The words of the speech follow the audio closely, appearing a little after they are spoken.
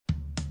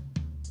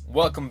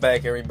Welcome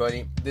back,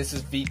 everybody. This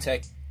is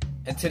VTech,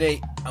 and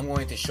today I'm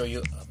going to show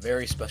you a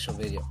very special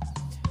video.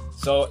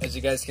 So as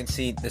you guys can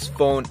see, this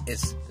phone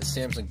is the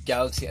Samsung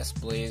Galaxy S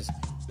Blaze,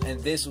 and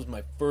this was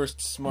my first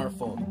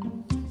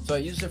smartphone. So I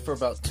used it for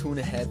about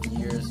 2.5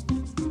 years,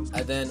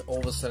 and then all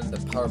of a sudden the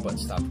power button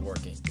stopped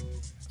working.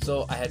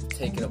 So I had to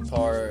take it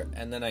apart,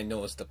 and then I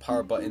noticed the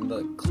power button,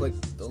 the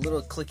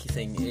little clicky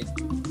thing,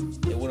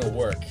 it wouldn't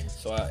work.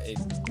 So I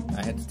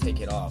had to take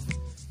it off.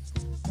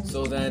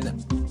 So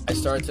then I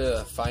started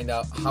to find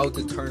out how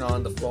to turn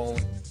on the phone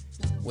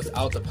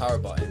without the power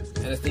button.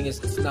 And the thing is,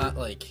 it's not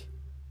like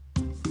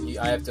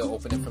I have to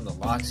open it from the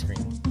lock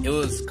screen. It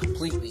was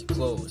completely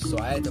closed, so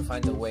I had to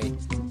find a way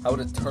how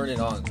to turn it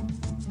on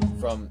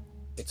from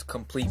its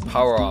complete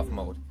power off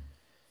mode.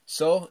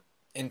 So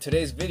in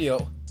today's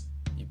video,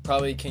 you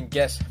probably can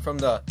guess from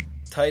the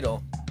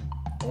title,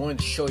 I wanted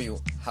to show you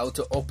how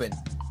to open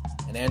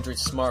an Android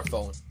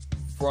smartphone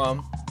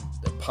from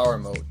the power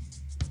mode.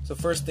 So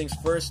first things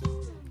first,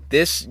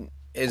 this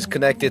is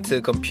connected to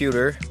the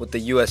computer with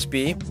the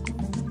USB.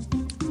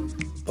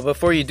 But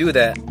before you do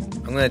that,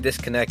 I'm going to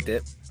disconnect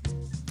it.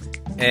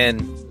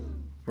 And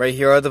right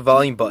here are the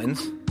volume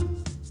buttons.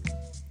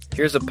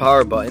 Here's the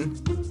power button.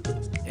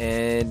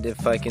 And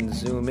if I can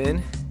zoom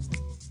in,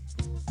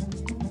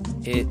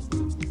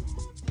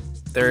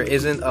 there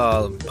isn't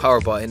a power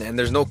button, and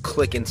there's no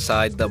click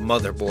inside the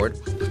motherboard.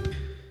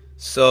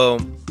 So,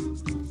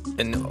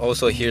 and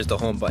also here's the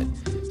home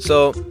button.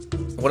 So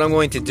what I'm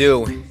going to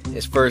do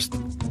is first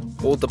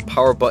hold the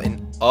power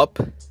button up,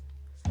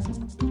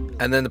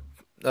 and then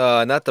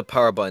not the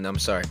power button, I'm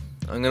sorry.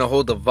 I'm going to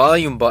hold the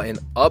volume button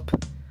up,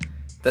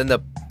 then the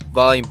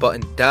volume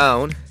button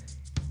down,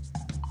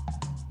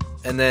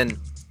 and then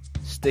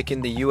stick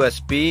in the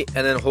USB,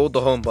 and then hold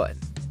the home button.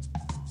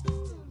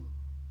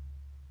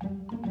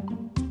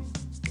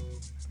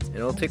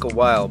 It'll take a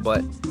while,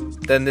 but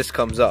then this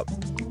comes up.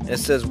 It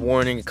says,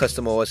 warning,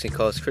 custom OS can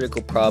cause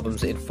critical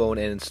problems in phone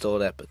and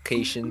installed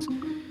applications.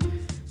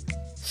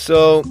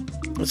 So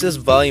it says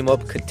volume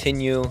up,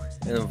 continue,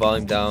 and then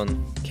volume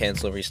down,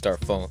 cancel and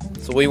restart phone.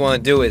 So what you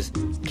want to do is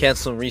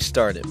cancel and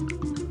restart it.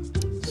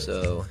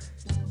 So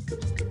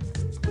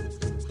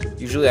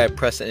usually I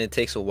press it and it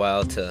takes a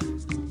while to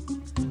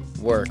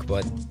work,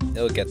 but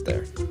it'll get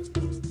there.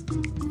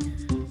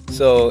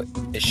 So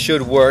it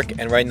should work,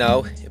 and right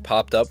now it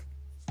popped up.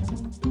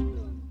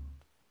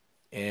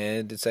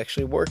 And it's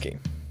actually working.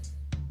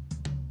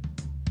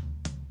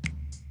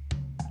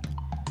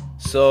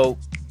 So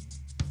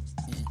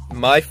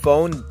my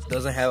phone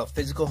doesn't have a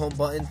physical home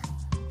button,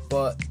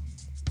 but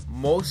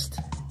most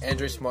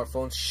Android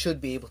smartphones should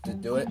be able to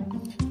do it.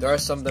 There are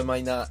some that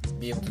might not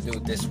be able to do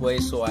it this way,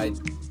 so I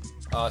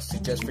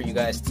suggest for you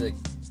guys to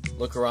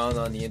look around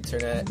on the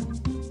internet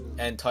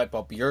and type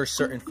up your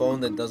certain phone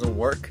that doesn't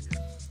work.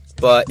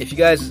 But if you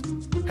guys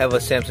have a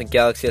Samsung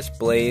Galaxy S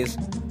Blaze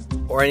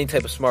or any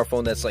type of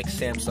smartphone that's like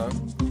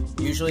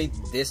Samsung, usually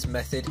this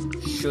method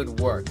should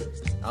work.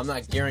 I'm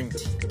not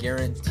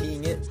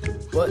guaranteeing it,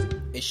 but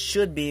it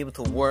should be able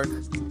to work,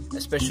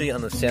 especially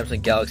on the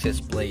Samsung Galaxy S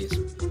Blaze.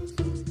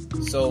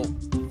 So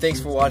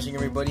thanks for watching,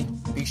 everybody.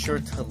 Be sure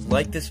to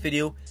like this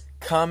video,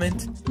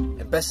 comment,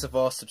 and best of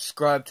all,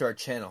 subscribe to our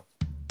channel.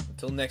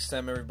 Until next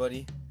time,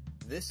 everybody,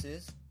 this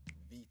is